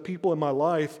circumstances and the people in my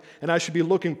life, and I should be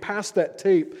looking past that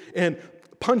tape and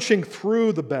punching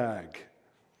through the bag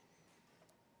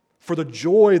for the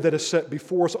joy that is set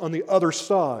before us on the other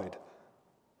side.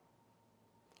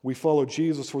 We follow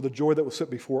Jesus for the joy that was set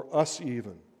before us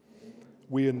even.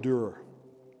 We endure.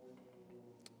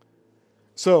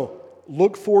 So,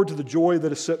 look forward to the joy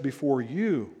that is set before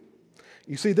you.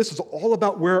 You see, this is all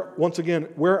about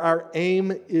where our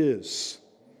aim is.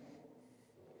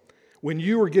 When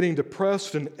you are getting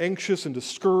depressed and anxious and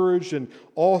discouraged and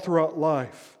all throughout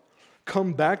life,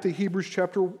 come back to Hebrews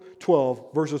chapter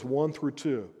 12, verses 1 through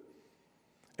 2.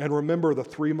 And remember the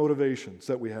three motivations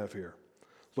that we have here.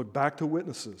 Look back to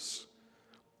witnesses.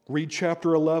 Read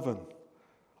chapter 11.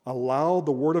 Allow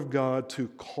the Word of God to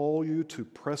call you to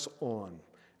press on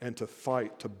and to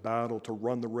fight, to battle, to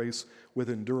run the race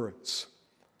with endurance.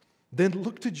 Then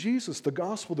look to Jesus, the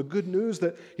gospel, the good news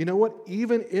that, you know what,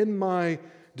 even in my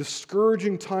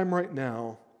discouraging time right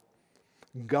now,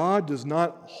 God does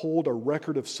not hold a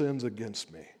record of sins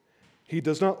against me. He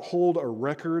does not hold a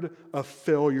record of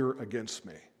failure against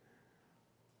me.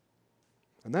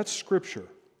 And that's Scripture.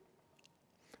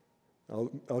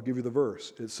 I'll give you the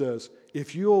verse. It says,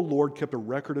 if you, O Lord, kept a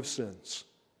record of sins,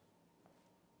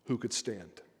 who could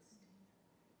stand?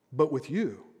 But with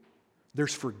you,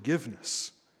 there's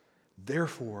forgiveness.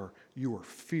 Therefore, you are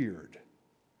feared.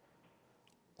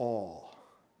 All.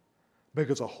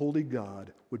 Because a holy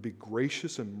God would be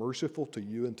gracious and merciful to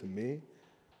you and to me,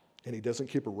 and he doesn't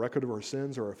keep a record of our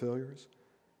sins or our failures.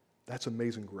 That's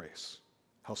amazing grace.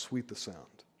 How sweet the sound.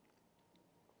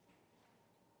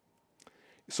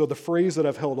 So the phrase that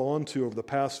I've held on to over the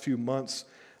past few months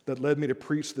that led me to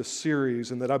preach this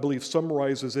series and that I believe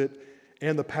summarizes it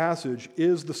and the passage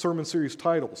is the sermon series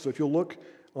title. So if you'll look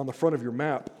on the front of your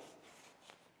map,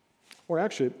 or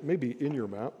actually maybe in your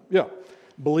map,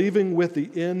 believing with the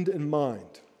end in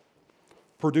mind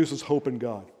produces hope in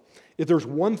God. If there's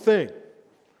one thing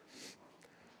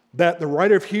that the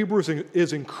writer of Hebrews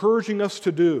is encouraging us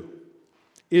to do,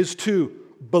 is to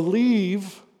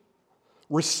believe,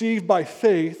 receive by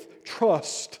faith,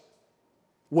 trust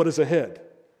what is ahead.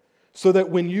 So that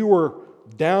when you are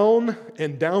down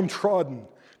and downtrodden,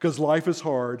 because life is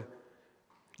hard,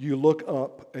 you look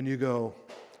up and you go,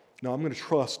 no, I'm going to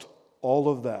trust all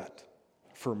of that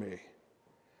for me.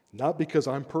 Not because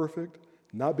I'm perfect,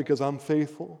 not because I'm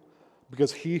faithful,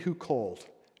 because he who called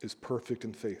is perfect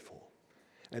and faithful.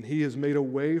 And he has made a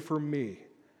way for me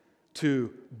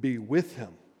to be with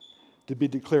him, to be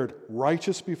declared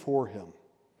righteous before him,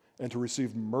 and to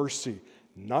receive mercy,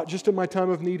 not just in my time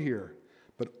of need here,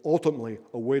 but ultimately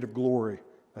a weight of glory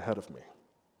ahead of me.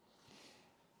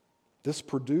 This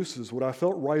produces what I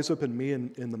felt rise up in me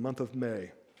in the month of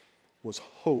May was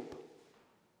hope.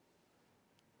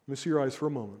 Let me see your eyes for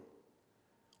a moment.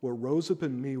 What rose up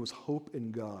in me was hope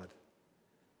in God,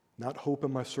 not hope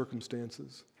in my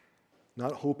circumstances,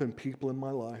 not hope in people in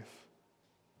my life,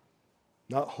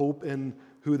 not hope in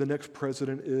who the next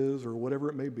president is or whatever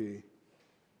it may be.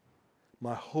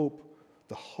 My hope,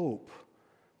 the hope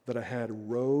that I had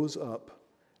rose up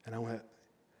and I went,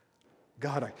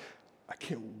 God, I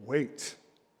can't wait.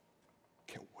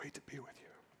 Can't wait to be with you.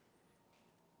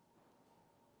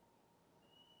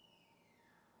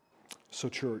 So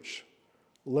church,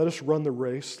 let us run the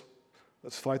race.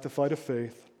 Let's fight the fight of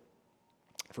faith,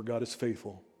 for God is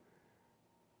faithful.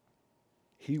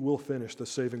 He will finish the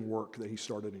saving work that he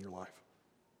started in your life.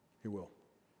 He will.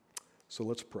 So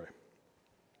let's pray.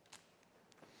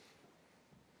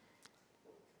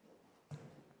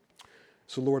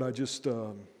 So Lord, I just,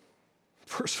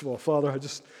 first of all, Father,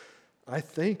 I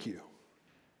thank you.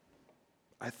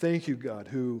 I thank you, God,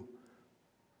 who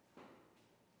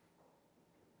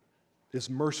is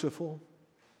merciful,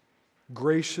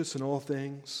 gracious in all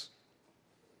things,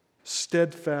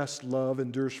 steadfast love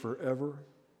endures forever,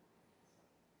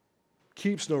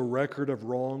 keeps no record of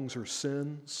wrongs or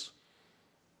sins,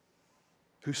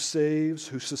 who saves,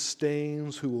 who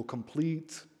sustains, who will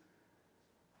complete.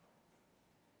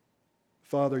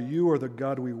 Father, you are the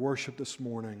God we worship this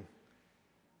morning,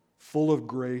 full of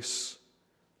grace,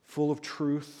 full of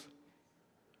truth.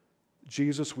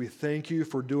 Jesus, we thank you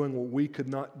for doing what we could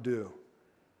not do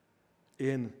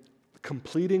in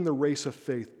completing the race of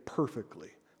faith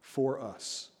perfectly for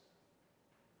us,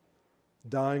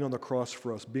 dying on the cross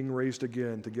for us, being raised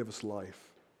again to give us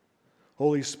life.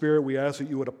 Holy Spirit, we ask that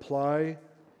you would apply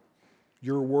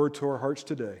your word to our hearts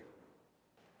today,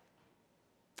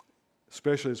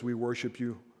 especially as we worship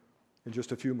you in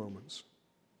just a few moments.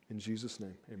 In Jesus'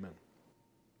 name, amen.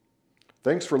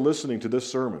 Thanks for listening to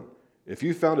this sermon. If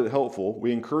you found it helpful,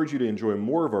 we encourage you to enjoy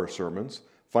more of our sermons,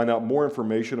 find out more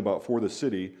information about For the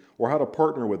City, or how to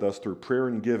partner with us through prayer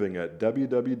and giving at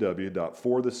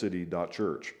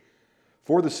www.forthecity.church.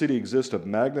 For the City exists to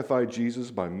magnify Jesus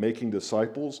by making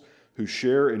disciples who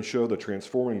share and show the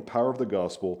transforming power of the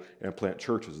gospel and plant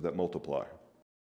churches that multiply.